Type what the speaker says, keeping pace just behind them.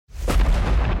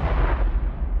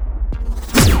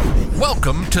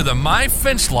Welcome to the My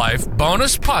Fence Life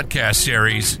bonus podcast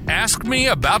series, Ask Me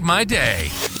About My Day,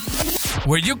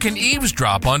 where you can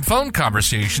eavesdrop on phone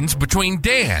conversations between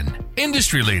Dan,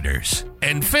 industry leaders,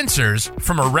 and fencers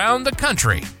from around the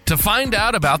country to find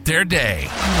out about their day.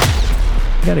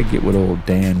 I got to get with old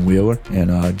Dan Wheeler,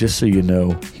 and just so you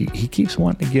know, he keeps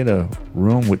wanting to get a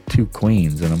room with two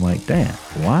queens, and I'm like, Dan,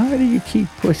 why do you keep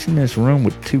pushing this room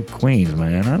with two queens,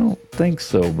 man? I don't think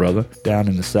so, brother. Down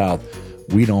in the South,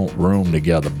 we don't room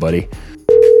together, buddy.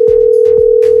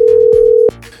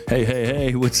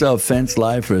 Hey, what's up, Fence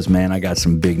Lifers, man? I got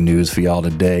some big news for y'all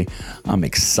today. I'm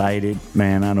excited,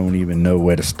 man. I don't even know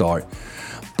where to start,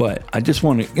 but I just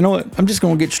want to, you know what? I'm just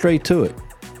going to get straight to it,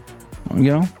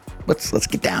 you know? Let's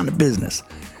get down to business.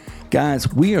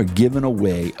 Guys, we are giving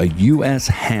away a U.S.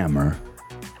 Hammer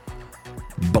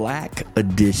Black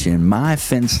Edition, My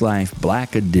Fence Life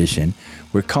Black Edition.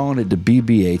 We're calling it the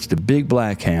BBH, the Big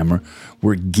Black Hammer.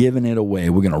 We're giving it away.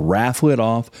 We're going to raffle it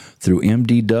off through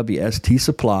MDWST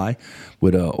Supply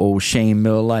with old Shane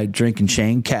Millite drinking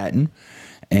Shane Catton.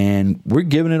 And we're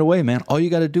giving it away, man. All you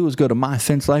got to do is go to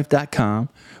myfencelife.com.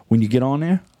 When you get on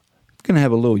there, going to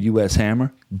have a little U.S.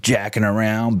 Hammer jacking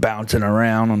around, bouncing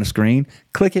around on the screen.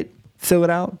 Click it, fill it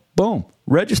out, boom,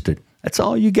 registered. That's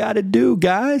all you got to do,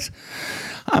 guys.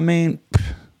 I mean,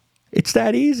 it's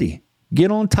that easy. Get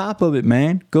on top of it,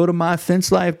 man. Go to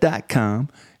myfencelife.com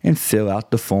and fill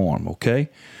out the form, okay?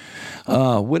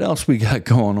 What else we got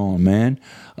going on, man?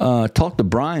 Talked to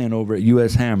Brian over at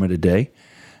U.S. Hammer today,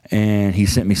 and he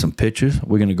sent me some pictures.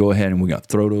 We're going to go ahead and we're going to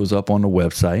throw those up on the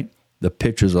website. The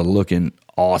pictures are looking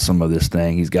awesome of this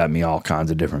thing. He's got me all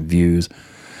kinds of different views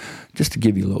just to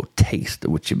give you a little taste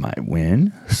of what you might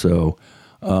win. So,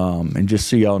 and just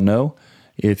so y'all know,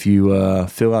 if you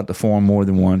fill out the form more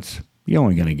than once, you're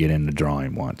only going to get in the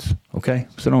drawing once, okay?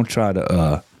 So don't try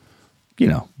to,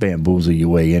 bamboozle your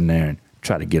way in there and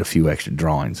try to get a few extra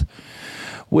drawings.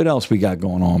 What else we got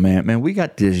going on, man? Man, we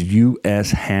got this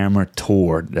U.S. Hammer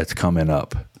Tour that's coming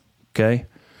up, okay?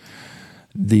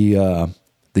 The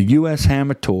U.S.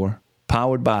 Hammer Tour,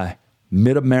 powered by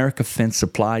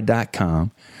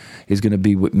MidAmericaFenceSupply.com, is going to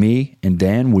be with me and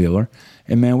Dan Wheeler.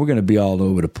 And, man, we're going to be all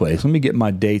over the place. Let me get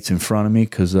my dates in front of me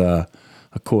because, of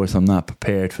course, I'm not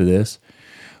prepared for this.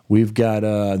 We've got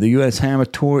the U.S. Hammer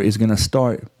Tour is going to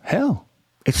start. Hell,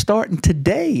 it's starting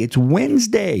today. It's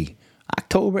Wednesday,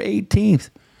 October 18th,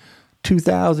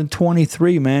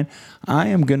 2023, man. I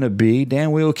am going to be,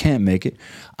 Dan Wheeler can't make it.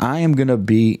 I am going to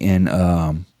be in,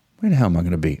 where the hell am I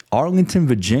going to be? Arlington,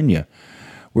 Virginia.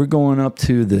 We're going up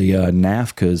to the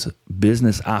NAFCA's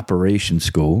Business Operations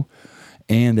School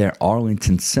and their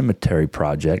Arlington Cemetery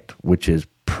project, which is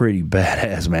pretty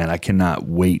badass, man. I cannot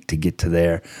wait to get to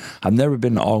there. I've never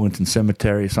been to Arlington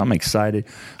Cemetery, so I'm excited.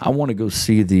 I want to go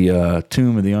see the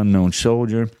Tomb of the Unknown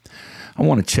Soldier. I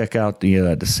want to check out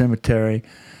the cemetery.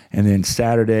 And then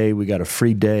Saturday, we got a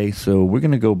free day, so we're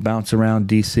going to go bounce around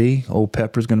D.C. Old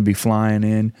Pepper's going to be flying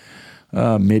in.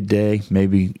 Midday,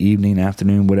 maybe evening,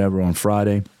 afternoon, whatever, on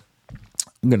Friday.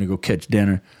 I'm going to go catch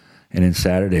dinner. And then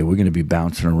Saturday, we're going to be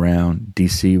bouncing around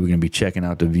D.C. We're going to be checking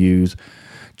out the views,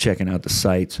 checking out the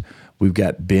sites. We've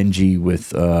got Benji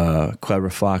with Clever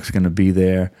Fox going to be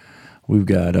there. We've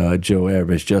got Joe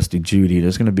Everett, Justy Judy.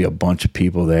 There's going to be a bunch of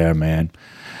people there, man.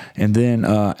 And then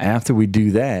after we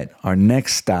do that, our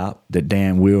next stop that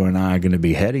Dan Wheeler and I are going to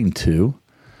be heading to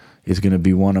is going to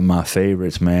be one of my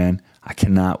favorites, man. I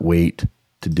cannot wait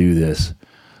to do this.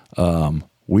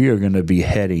 We are going to be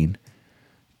heading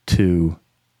to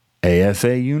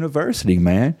AFA University,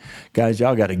 man. Guys,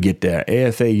 y'all got to get there.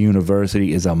 AFA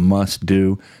University is a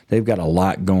must-do. They've got a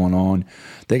lot going on.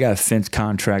 They got fence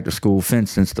contractor school,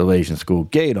 fence installation school,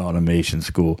 gate automation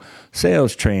school,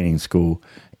 sales training school.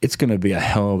 It's going to be a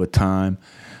hell of a time.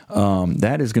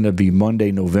 That is going to be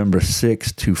Monday, November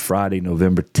 6th to Friday,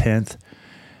 November 10th.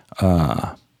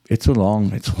 It's a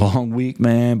long week,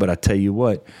 man, but I tell you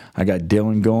what, I got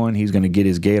Dylan going. He's going to get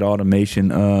his gate automation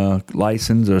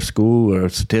license or school or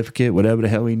certificate, whatever the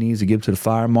hell he needs to give to the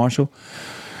fire marshal.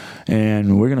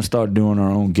 And we're going to start doing our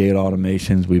own gate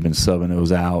automations. We've been subbing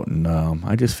those out, and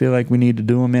I just feel like we need to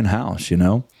do them in-house, you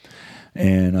know.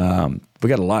 And we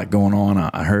got a lot going on.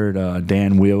 I heard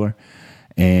Dan Wheeler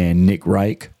and Nick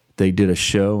Reich. They did a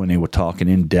show, and they were talking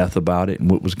in depth about it and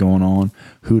what was going on,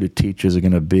 who the teachers are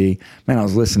going to be. Man, I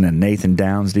was listening to Nathan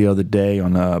Downs the other day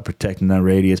on Protecting the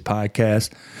Radius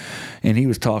podcast, and he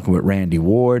was talking with Randy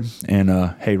Ward. And,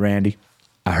 hey, Randy,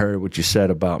 I heard what you said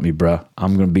about me, bro.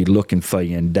 I'm going to be looking for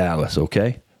you in Dallas,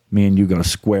 okay? Me and you going to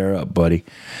square up, buddy.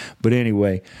 But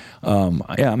anyway,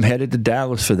 I'm headed to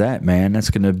Dallas for that, man.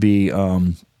 That's going to be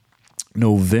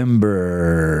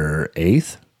November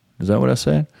 8th. Is that what I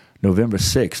said? November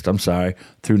 6th, I'm sorry,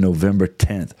 through November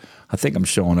 10th. I think I'm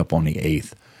showing up on the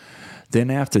 8th.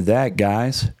 Then after that,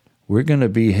 guys, we're going to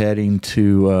be heading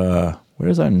to,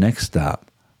 where's our next stop?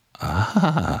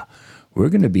 We're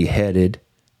going to be headed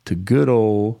to good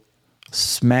old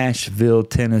Smashville,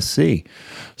 Tennessee.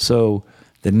 So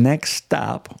the next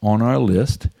stop on our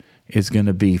list is going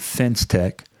to be Fence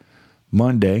Tech,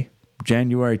 Monday,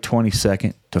 January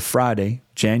 22nd to Friday,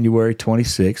 January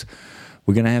 26th.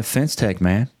 We're going to have Fence Tech,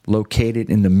 man, located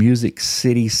in the Music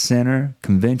City Center,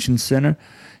 Convention Center,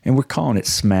 and we're calling it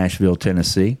Smashville,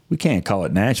 Tennessee. We can't call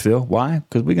it Nashville. Why?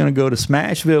 Because we're going to go to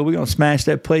Smashville. We're going to smash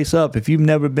that place up. If you've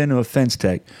never been to a Fence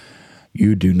Tech,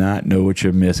 you do not know what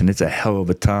you're missing. It's a hell of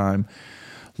a time.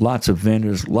 Lots of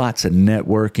vendors, lots of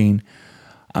networking.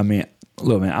 I mean,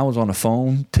 look, man, I was on the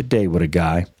phone today with a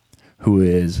guy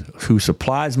who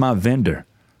supplies my vendor.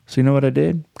 So you know what I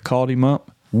did? Called him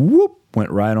up. Whoop. Went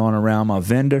right on around my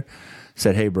vendor.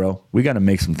 Said, hey, bro, we got to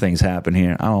make some things happen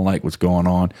here. I don't like what's going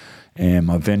on. And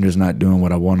my vendor's not doing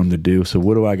what I want him to do. So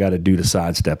what do I got to do to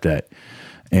sidestep that?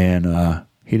 And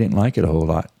he didn't like it a whole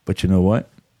lot. But you know what?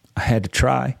 I had to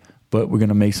try. But we're going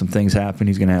to make some things happen.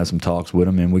 He's going to have some talks with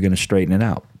him, and we're going to straighten it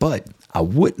out. But I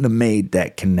wouldn't have made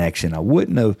that connection. I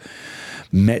wouldn't have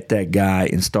met that guy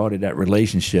and started that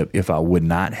relationship if I would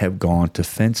not have gone to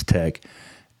Fence Tech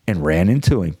and ran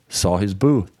into him, saw his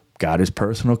booth, got his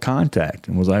personal contact,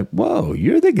 and was like, whoa,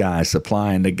 you're the guy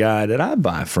supplying the guy that I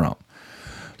buy from.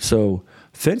 So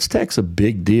Fence Tech's a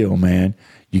big deal, man.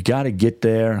 You got to get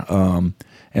there. And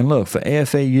look, for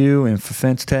AFAU and for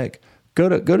Fence Tech, go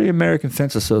to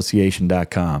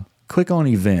AmericanFenceAssociation.com. Click on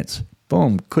events.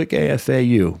 Boom. Click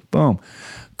AFAU. Boom.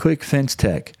 Click Fence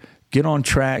Tech. Get on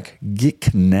track. Get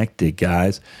connected,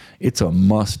 guys. It's a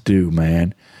must-do,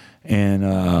 man. And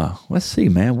let's see,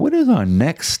 man. What is our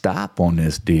next stop on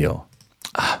this deal?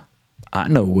 I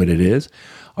know what it is.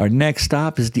 Our next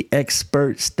stop is the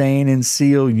Expert Stain and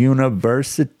Seal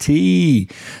University.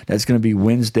 That's going to be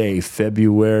Wednesday,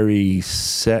 February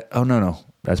Oh, no.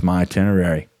 That's my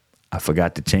itinerary. I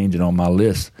forgot to change it on my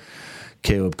list.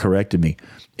 Caleb corrected me.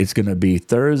 It's going to be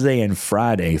Thursday and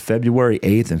Friday, February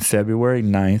 8th and February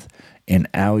 9th in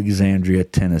Alexandria,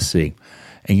 Tennessee.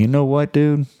 And you know what,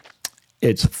 dude?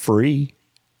 It's free.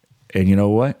 And you know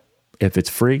what? If it's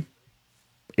free,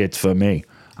 it's for me.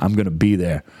 I'm going to be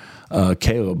there.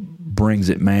 Caleb brings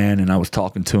it, man. And I was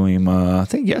talking to him, I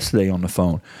think yesterday on the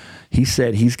phone. He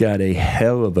said he's got a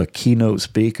hell of a keynote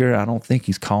speaker. I don't think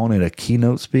he's calling it a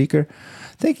keynote speaker.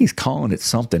 I think he's calling it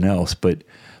something else. But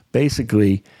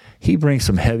basically, he brings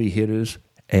some heavy hitters.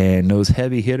 And those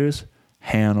heavy hitters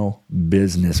handle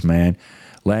business, man.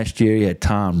 Last year, he had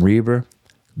Tom Reber.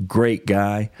 Great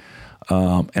guy.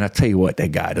 And I tell you what,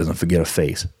 that guy doesn't forget a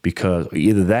face. Because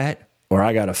either that or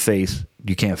I got a face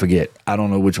you can't forget. I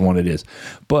don't know which one it is.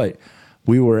 But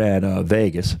we were at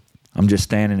Vegas. I'm just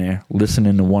standing there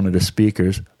listening to one of the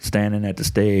speakers, standing at the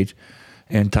stage.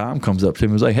 And Tom comes up to me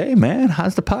and was like, hey, man,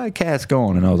 how's the podcast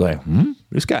going? And I was like,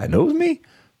 this guy knows me?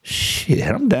 Shit,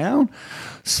 I'm down.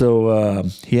 So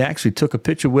he actually took a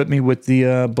picture with me with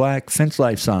the black Fence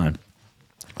Life sign.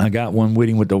 I got one with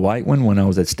him with the white one when I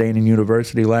was at Stanton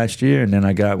University last year, and then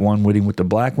I got one with him with the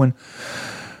black one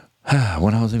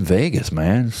when I was in Vegas,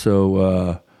 man.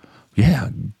 So, yeah,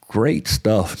 great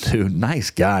stuff, dude. Nice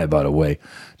guy, by the way.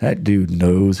 That dude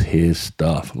knows his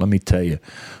stuff, let me tell you.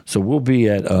 So we'll be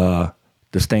at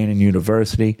the Stanton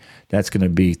University. That's going to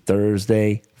be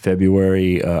Thursday,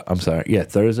 February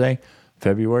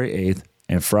 8th,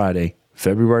 and Friday,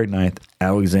 February 9th,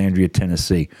 Alexandria,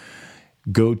 Tennessee.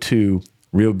 Go to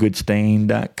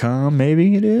realgoodstain.com,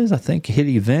 maybe it is. I think hit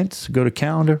events, go to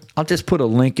calendar. I'll just put a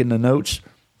link in the notes.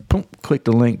 Boom, click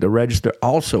the link to register.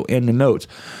 Also in the notes,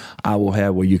 I will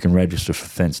have where you can register for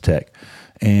Fence Tech.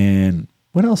 And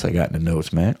what else I got in the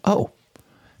notes, man? Oh,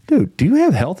 dude, do you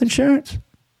have health insurance?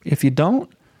 If you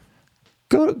don't,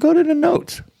 go to the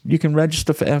notes. You can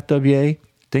register for FWA.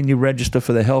 Then you register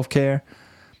for the healthcare.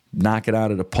 Knock it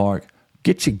out of the park.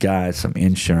 Get you guys some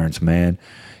insurance, man.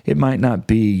 It might not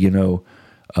be,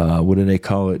 what do they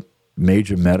call it?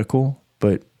 Major medical.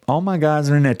 But all my guys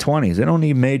are in their 20s. They don't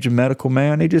need major medical,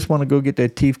 man. They just want to go get their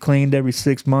teeth cleaned every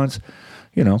 6 months.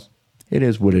 It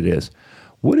is what it is.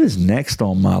 What is next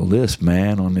on my list,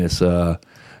 man, on this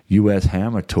U.S.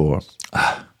 Hammer Tour?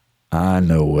 I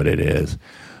know what it is.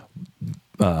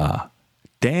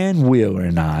 Dan Wheeler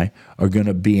and I are going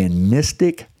to be in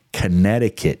Mystic,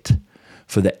 Connecticut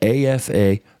for the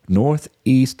AFA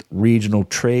Northeast Regional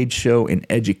Trade Show and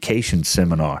Education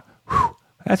Seminar. Whew,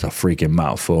 that's a freaking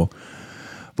mouthful.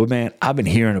 But, man, I've been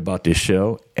hearing about this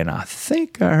show, and I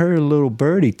think I heard a little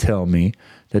birdie tell me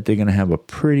that they're going to have a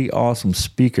pretty awesome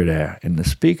speaker there. And the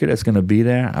speaker that's going to be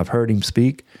there, I've heard him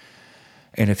speak.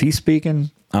 And if he's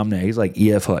speaking, I'm there. He's like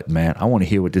E.F. Hutton, man. I want to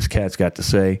hear what this cat's got to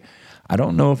say. I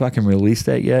don't know if I can release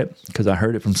that yet because I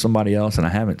heard it from somebody else and I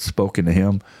haven't spoken to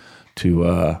him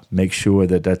to make sure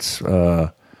that that's,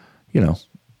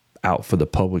 out for the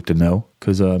public to know,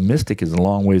 because Mystic is a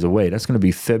long ways away. That's going to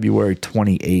be February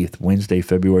 28th, Wednesday,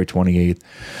 February 28th,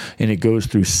 and it goes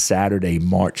through Saturday,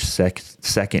 March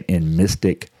 2nd in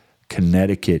Mystic,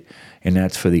 Connecticut, and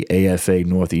that's for the AFA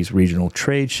Northeast Regional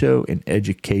Trade Show and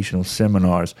Educational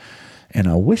Seminars. And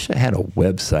I wish I had a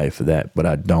website for that, but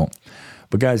I don't.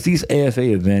 But guys, these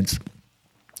AFA events,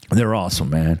 they're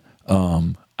awesome, man.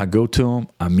 I go to them,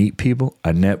 I meet people,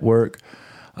 I network.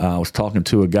 I was talking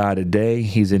to a guy today.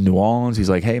 He's in New Orleans. He's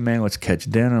like, hey, man, let's catch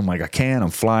dinner. I'm like, I can.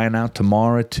 I'm flying out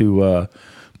tomorrow to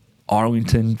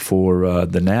Arlington for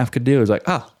the NAFCA deal. He's like,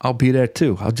 I'll be there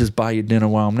too. I'll just buy you dinner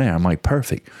while I'm there. I'm like,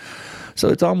 perfect. So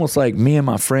it's almost like me and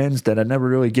my friends that I never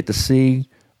really get to see.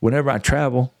 Whenever I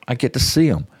travel, I get to see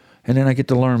them. And then I get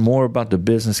to learn more about the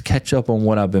business, catch up on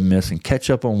what I've been missing,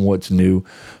 catch up on what's new,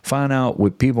 find out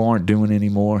what people aren't doing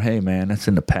anymore. Hey, man, that's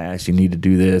in the past. You need to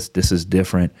do this. This is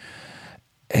different.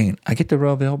 And I get to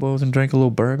rub elbows and drink a little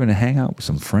bourbon and hang out with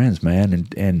some friends, man,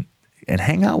 and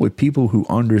hang out with people who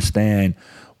understand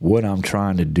what I'm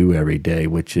trying to do every day,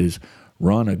 which is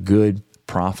run a good,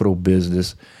 profitable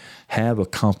business, have a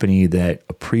company that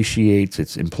appreciates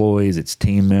its employees, its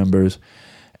team members,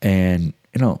 and,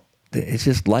 it's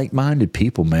just like-minded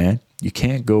people, man. You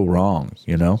can't go wrong,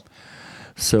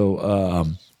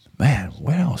 So, man,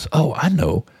 what else? Oh, I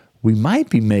know. We might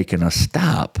be making a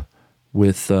stop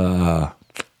with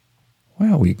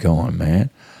where are we going,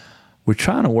 man? We're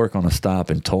trying to work on a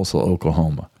stop in Tulsa,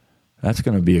 Oklahoma. That's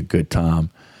going to be a good time.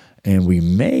 And we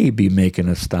may be making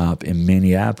a stop in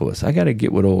Minneapolis. I got to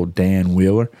get with old Dan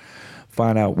Wheeler,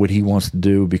 find out what he wants to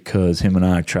do, because him and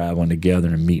I are traveling together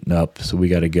and meeting up. So we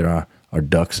got to get our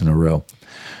ducks in a row.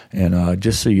 And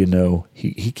just so you know,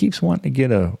 he keeps wanting to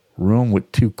get a room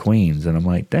with 2 queens. And I'm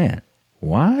like, Dan,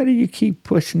 why do you keep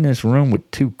pushing this room with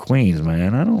 2 queens,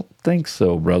 man? I don't think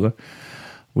so, brother.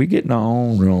 We get in our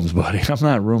own rooms, buddy. I'm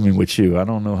not rooming with you. I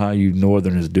don't know how you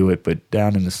Northerners do it, but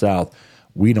down in the South,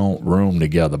 we don't room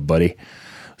together, buddy.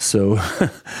 So,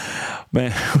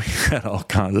 man, we got all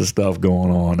kinds of stuff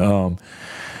going on.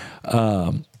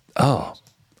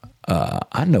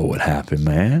 I know what happened,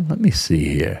 man. Let me see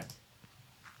here.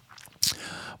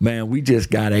 Man, we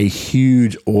just got a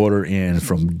huge order in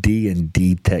from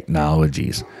D&D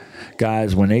Technologies.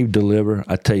 Guys, when they deliver,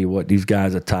 I tell you what, these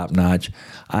guys are top notch.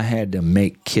 I had them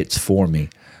make kits for me.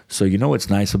 So you know what's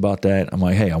nice about that? I'm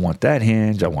like, hey, I want that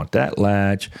hinge. I want that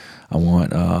latch. I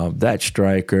want that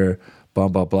striker, blah,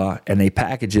 blah, blah. And they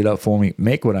package it up for me,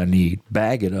 make what I need,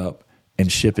 bag it up,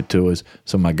 and ship it to us.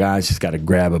 So my guys just got to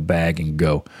grab a bag and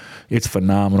go. It's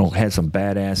phenomenal. Had some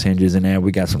badass hinges in there.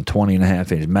 We got some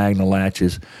 20.5-inch Magna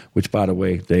latches, which, by the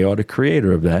way, they are the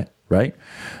creator of that. Right?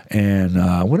 And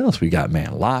what else we got,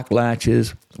 man? Lock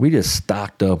latches. We just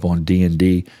stocked up on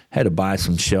D&D. Had to buy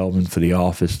some shelving for the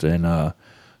office and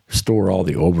store all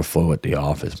the overflow at the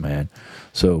office, man.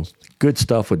 So good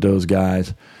stuff with those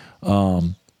guys.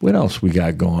 What else we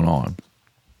got going on?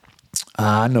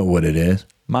 I know what it is.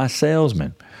 My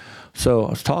salesman. So I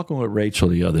was talking with Rachel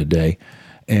the other day,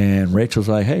 and Rachel's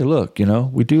like, hey, look,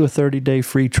 we do a 30-day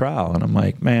free trial. And I'm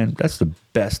like, man, that's the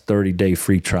best 30-day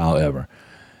free trial ever.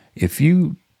 If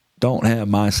you don't have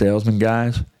My Salesman,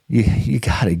 guys, you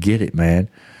got to get it, man.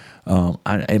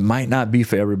 It might not be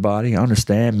for everybody. I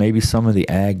understand. Maybe some of the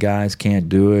ag guys can't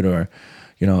do it, or,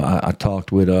 I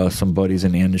talked with some buddies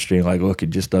in the industry, like, look, it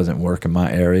just doesn't work in my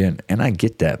area, and I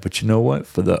get that. But you know what?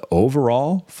 For the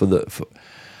overall,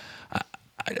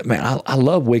 I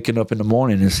love waking up in the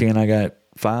morning and seeing I got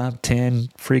 5, 10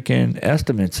 freaking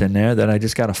estimates in there that I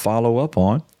just got to follow up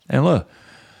on. And look,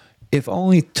 if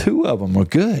only 2 of them are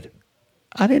good,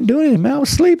 I didn't do anything, man. I was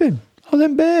sleeping. I was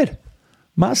in bed.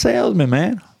 My salesman,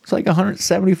 man. It's like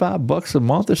 $175 a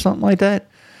month or something like that.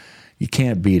 You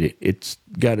can't beat it. It's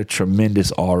got a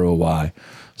tremendous ROI.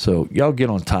 So y'all get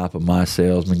on top of My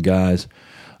Salesman, guys.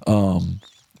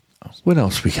 What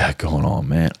else we got going on,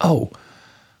 man? Oh,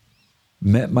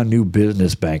 met my new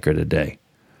business banker today.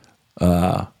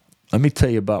 Let me tell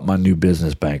you about my new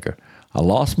business banker. I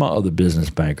lost my other business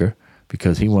banker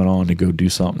because he went on to go do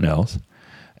something else.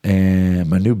 And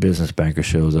my new business banker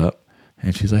shows up,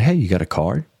 and she's like, hey, you got a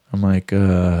card? I'm like,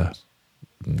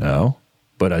 no,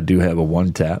 but I do have a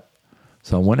one tap.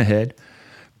 So I went ahead,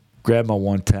 grabbed my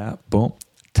one tap, boom,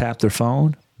 tapped her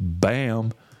phone,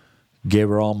 bam, gave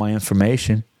her all my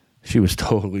information. She was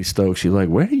totally stoked. She's like,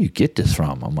 where do you get this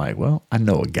from? I'm like, well, I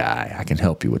know a guy. I can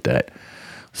help you with that.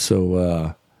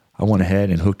 So I went ahead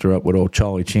and hooked her up with old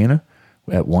Charlie Chena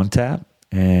at One Tap.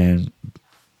 And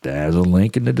there's a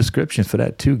link in the description for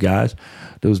that too, guys.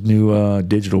 Those new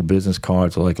digital business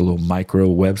cards are like a little micro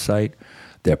website.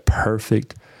 They're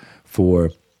perfect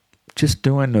for just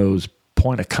doing those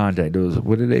point of contact. Those,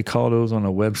 what do they call those on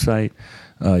a website?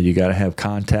 You got to have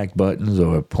contact buttons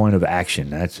or point of action.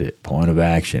 That's it, point of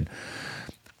action.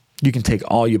 You can take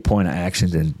all your point of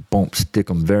actions and boom, stick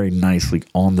them very nicely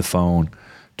on the phone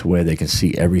to where they can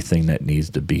see everything that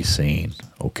needs to be seen.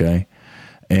 Okay,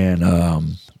 and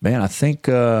man, I think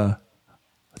I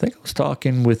was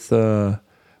talking with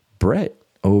Brett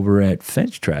over at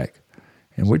Finch Track,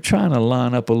 and we're trying to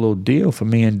line up a little deal for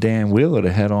me and Dan Wheeler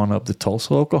to head on up to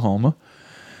Tulsa, Oklahoma,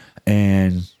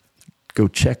 and go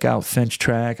check out Finch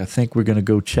Track. I think we're going to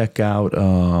go check out,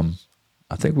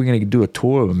 I think we're going to do a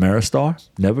tour of Ameristar.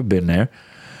 Never been there.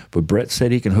 But Brett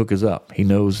said he can hook us up. He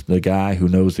knows the guy who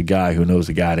knows the guy who knows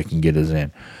the guy that can get us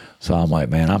in. So I'm like,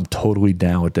 man, I'm totally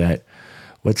down with that.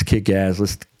 Let's kick ass.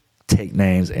 Let's take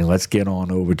names, and let's get on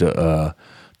over to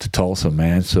Tulsa,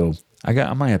 man. So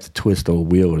I might have to twist old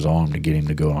Wheeler's arm to get him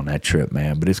to go on that trip,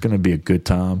 man. But it's going to be a good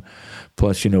time.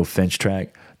 Plus, Finch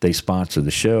Track, they sponsor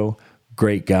the show.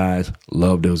 Great guys.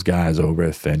 Love those guys over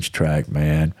at Finch Track,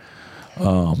 man.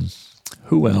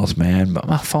 Who else, man?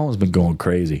 My phone's been going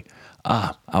crazy.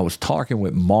 I was talking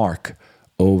with Mark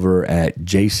over at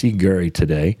JC Gurry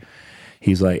today.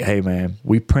 He's like, hey, man,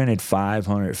 we printed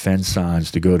 500 fence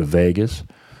signs to go to Vegas.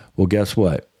 Well, guess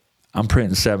what? I'm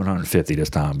printing 750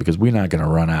 this time because we're not going to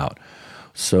run out.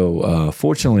 So,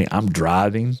 fortunately, I'm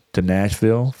driving to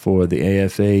Nashville for the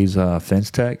AFA's Fence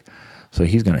Tech. So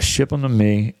he's going to ship them to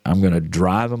me. I'm going to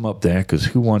drive them up there because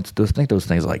who wants those? I think those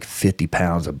things are like 50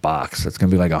 pounds a box. That's going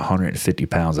to be like 150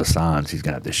 pounds of signs he's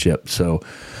going to have to ship. So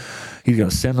he's going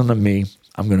to send them to me.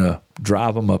 I'm going to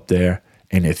drive them up there.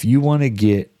 And if you want to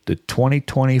get the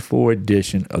 2024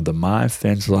 edition of the My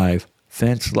Fence Life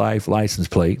license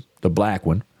plate, the black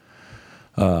one,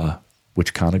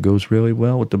 which kind of goes really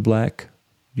well with the black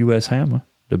U.S. hammer,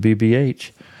 the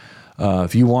BBH.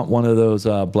 If you want one of those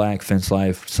black Fence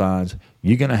Life signs,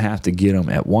 you're going to have to get them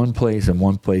at one place and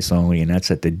one place only, and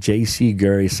that's at the JC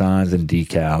Gurry Signs and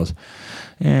Decals.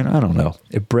 And I don't know.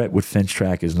 If Brett with Finch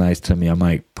Track is nice to me, I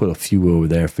might put a few over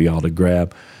there for y'all to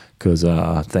grab because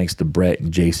thanks to Brett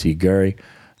and JC Gurry,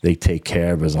 they take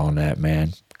care of us on that,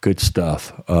 man. Good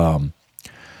stuff.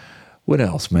 What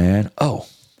else, man? Oh,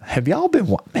 have y'all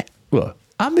been look,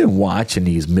 I've been watching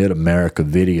these Mid-America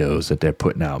videos that they're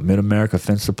putting out. Mid-America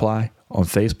Fence Supply on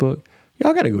Facebook.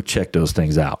 Y'all got to go check those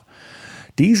things out.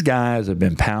 These guys have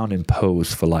been pounding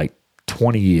posts for like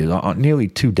 20 years, nearly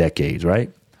 2 decades,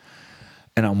 right?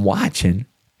 And I'm watching,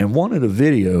 and one of the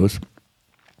videos,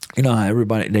 how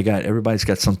everybody's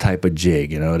got some type of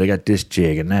jig, they got this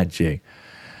jig and that jig.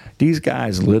 These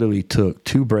guys literally took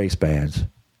 2 brace bands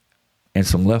and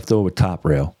some leftover top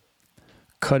rail,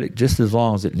 cut it just as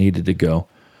long as it needed to go,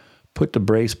 put the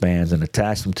brace bands and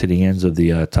attached them to the ends of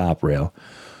the top rail,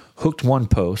 hooked one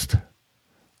post,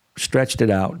 stretched it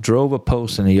out, drove a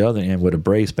post in the other end where the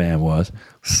brace band was,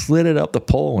 slid it up the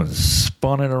pole and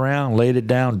spun it around, laid it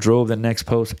down, drove the next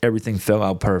post. Everything fell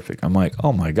out perfect. I'm like,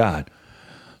 oh my God.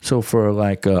 So for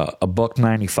like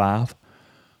 $1.95,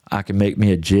 I can make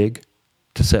me a jig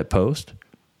to set post.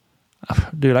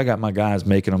 Dude, I got my guys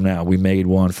making them now. We made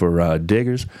one for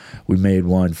Diggers. We made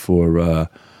one for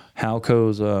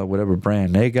Halco's, whatever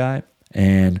brand they got.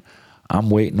 And I'm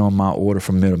waiting on my order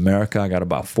from Mid-America. I got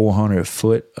about 400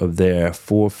 foot of their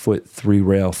 4-foot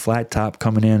 3-rail flat top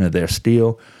coming in of their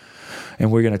steel.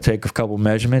 And we're going to take a couple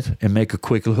measurements and make a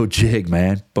quick little jig,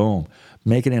 man. Boom.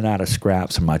 Making it out of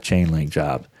scraps for my chain link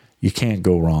jobs. You can't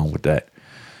go wrong with that.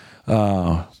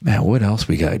 Man, what else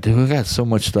we got? Dude, we got so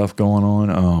much stuff going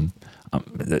on.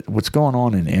 What's going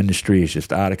on in the industry is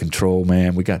just out of control,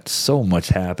 man. We got so much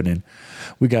happening.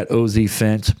 We got OZ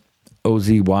Fence, OZ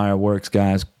Wireworks,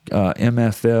 guys.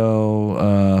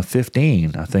 MFL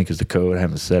 15, I think is the code. I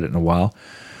haven't said it in a while.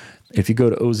 If you go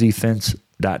to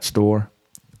ozfence.store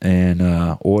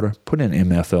and order, put in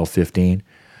MFL 15.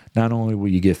 Not only will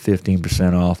you get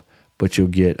 15% off, but you'll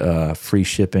get free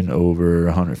shipping over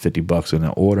 $150 in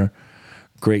an order.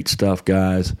 Great stuff,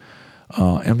 guys.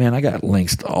 And man, I got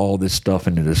links to all this stuff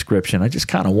in the description. I just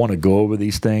kind of want to go over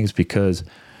these things because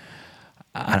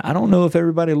I don't know if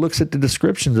everybody looks at the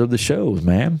descriptions of the shows,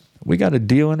 man. We got a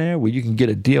deal in there where you can get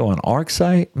a deal on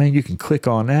ArcSite. Man, you can click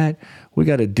on that. We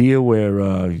got a deal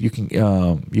where you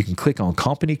can click on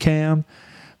Company Cam.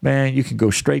 man, you can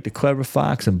go straight to Clever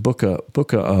Fox and book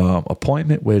a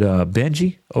appointment with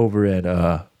Benji over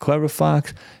at Clever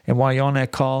Fox. And while you're on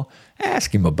that call,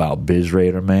 ask him about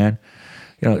BizRaider, man.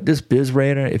 You know, this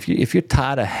BizRaider, if you're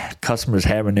tired of customers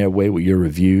having their way with your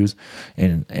reviews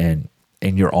and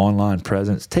your online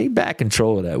presence, take back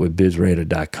control of that with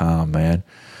BizRaider.com, man.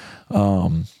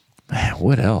 Man,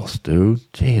 what else, dude?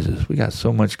 Jesus, we got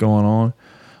so much going on.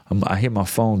 I hear my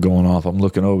phone going off. I'm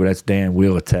looking over. That's Dan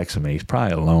Wheeler texting me. He's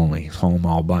probably lonely. He's home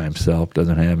all by himself.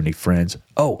 Doesn't have any friends.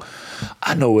 Oh,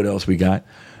 I know what else we got.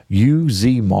 UZ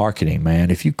Marketing,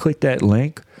 man. If you click that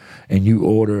link and you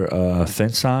order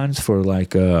fence signs for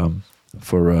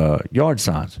yard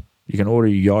signs, you can order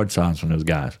your yard signs from those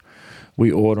guys.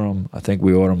 We order them. I think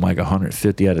we order them like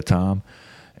 150 at a time.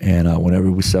 And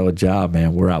whenever we sell a job,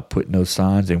 man, we're out putting those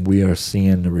signs, and we are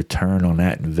seeing the return on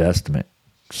that investment.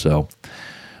 So,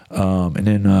 and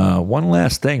then one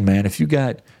last thing, man, if you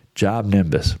got Job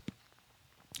Nimbus,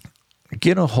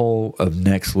 get a hold of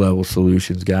Next Level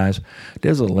Solutions, guys.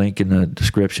 There's a link in the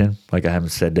description. Like, I haven't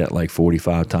said that like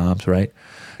 45 times, right?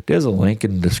 There's a link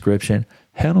in the description.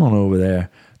 Head on over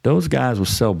there. Those guys will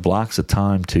sell blocks of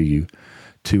time to you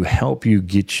to help you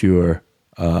get your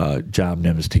Job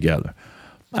Nimbus together.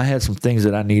 I had some things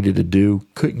that I needed to do,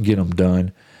 couldn't get them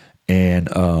done, and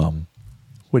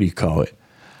what do you call it?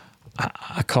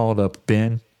 I called up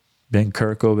Ben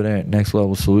Kirk over there at Next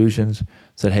Level Solutions,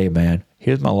 said, hey, man,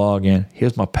 here's my login,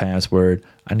 here's my password,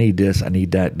 I need this, I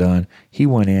need that done. He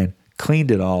went in,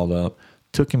 cleaned it all up,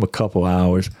 took him a couple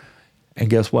hours, and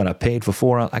guess what? I paid for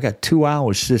 4 hours. I got 2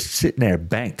 hours just sitting there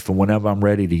banked for whenever I'm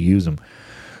ready to use them.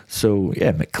 So,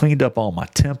 yeah, cleaned up all my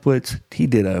templates. He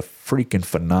did a freaking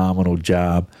phenomenal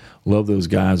job. Love those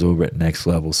guys over at Next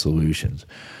Level Solutions.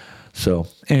 So,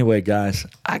 anyway, guys,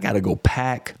 I got to go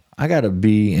pack. I got to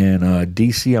be in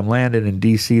D.C. I'm landing in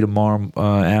D.C. tomorrow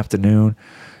afternoon,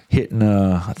 hitting,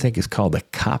 I think it's called the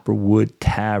Copperwood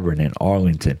Tavern in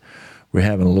Arlington. We're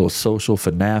having a little social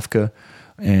for NAFCA.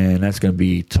 And that's going to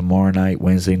be tomorrow night,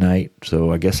 Wednesday night.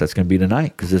 So I guess that's going to be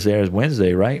tonight because this airs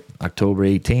Wednesday, right? October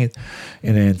 18th.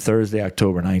 And then Thursday,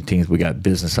 October 19th, we got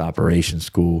Business Operations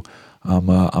School.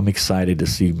 I'm excited to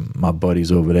see my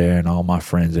buddies over there and all my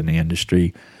friends in the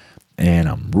industry. And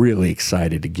I'm really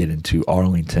excited to get into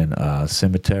Arlington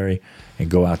Cemetery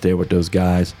and go out there with those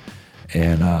guys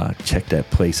and check that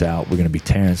place out. We're going to be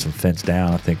tearing some fence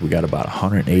down. I think we got about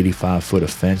 185 foot of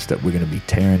fence that we're going to be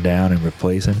tearing down and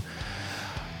replacing.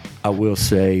 I will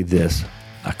say this.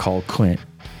 I called Clint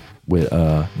with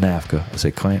NAFCA. I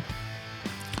said, Clint,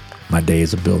 my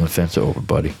days of building fence are over,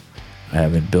 buddy. I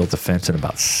haven't built a fence in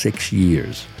about 6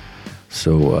 years.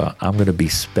 So I'm going to be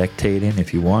spectating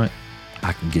if you want.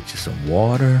 I can get you some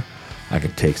water. I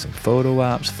can take some photo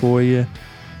ops for you.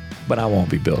 But I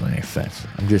won't be building any fence.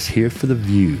 I'm just here for the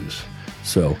views.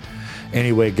 So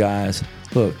anyway, guys,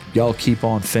 look, y'all keep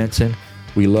on fencing.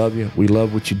 We love you. We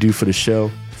love what you do for the show.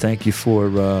 Thank you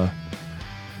for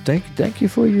thank you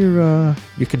for your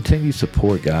continued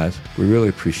support, guys. We really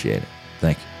appreciate it.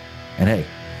 Thank you. And hey,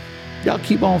 y'all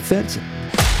keep on fencing.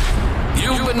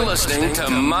 You've been listening to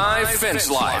My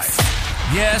Fence Life.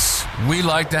 Yes, we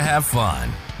like to have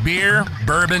fun. Beer,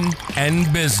 bourbon,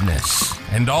 and business.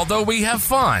 And although we have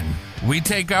fun, we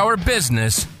take our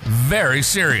business very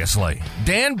seriously.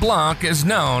 Dan Blanc is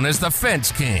known as the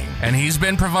Fence King, and he's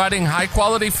been providing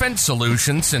high-quality fence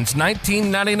solutions since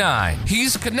 1999.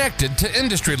 He's connected to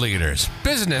industry leaders,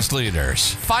 business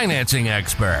leaders, financing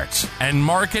experts, and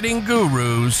marketing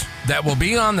gurus that will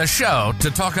be on the show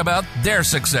to talk about their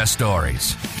success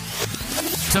stories.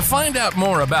 To find out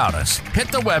more about us, hit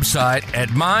the website at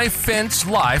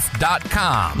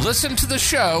myfencelife.com. Listen to the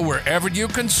show wherever you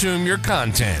consume your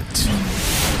content.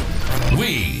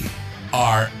 We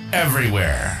are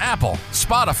everywhere. Apple,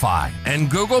 Spotify, and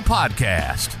Google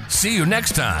Podcast. See you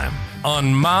next time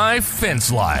on My Fence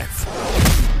Life.